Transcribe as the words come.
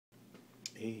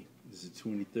Hey, this is the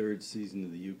 23rd season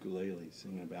of the ukulele,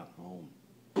 singing about home.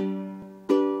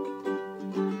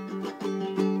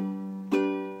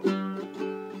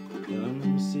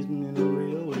 I'm sitting in a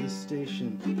railway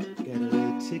station, got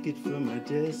a ticket for my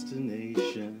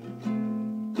destination.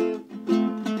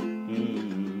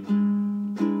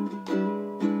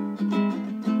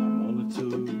 I'm on the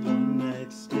two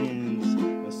one-night stands,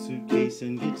 my suitcase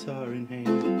and guitar in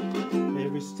hand.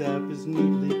 Every stop is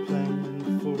neatly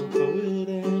planned for a poet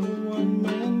and a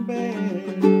one-man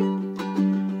band.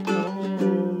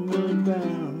 Homeward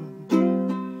bound,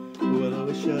 well I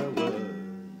wish I was.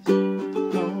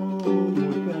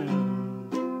 Homeward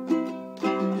bound, I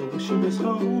wish I was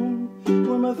home,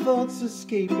 where my thoughts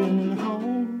escaping,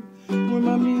 home where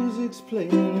my music's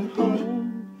playing,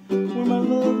 home where my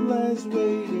love lies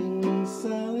waiting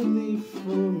silently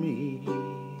for me.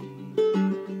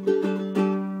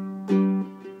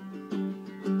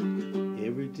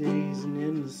 Every day's an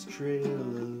endless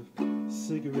trail of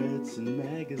cigarettes and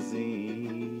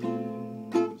magazines.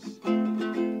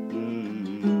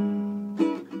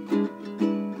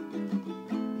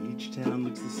 Each town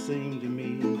looks the same to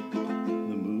me,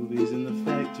 the movies and the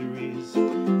factories,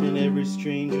 and every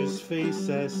stranger's face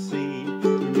I see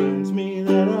reminds me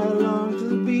that I long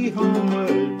to be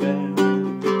homeward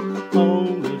bound.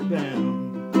 Homeward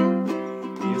bound,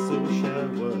 yes I wish I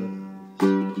was.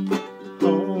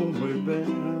 Homeward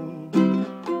bound,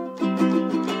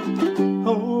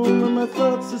 home where my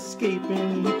thoughts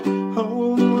escaping,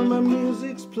 home where my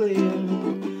music's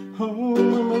playing, home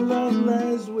where my love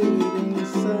lies waiting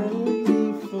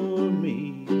silently for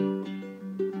me.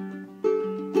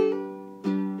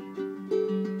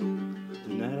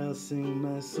 Tonight I'll sing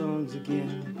my songs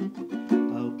again,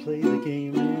 I'll play the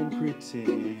game and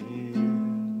pretend.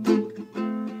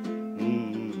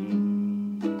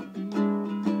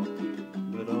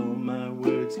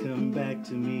 Come back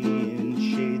to me in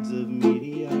shades of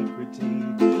mediocrity,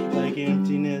 like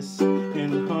emptiness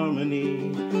and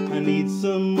harmony. I need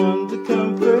someone to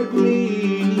comfort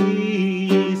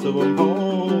me, so I'm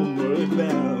homeward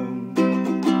bound.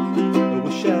 I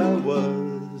wish I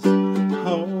was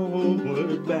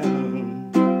homeward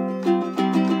bound.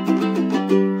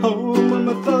 Home where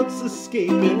my thoughts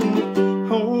escaping,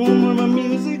 home where my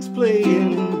music's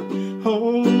playing,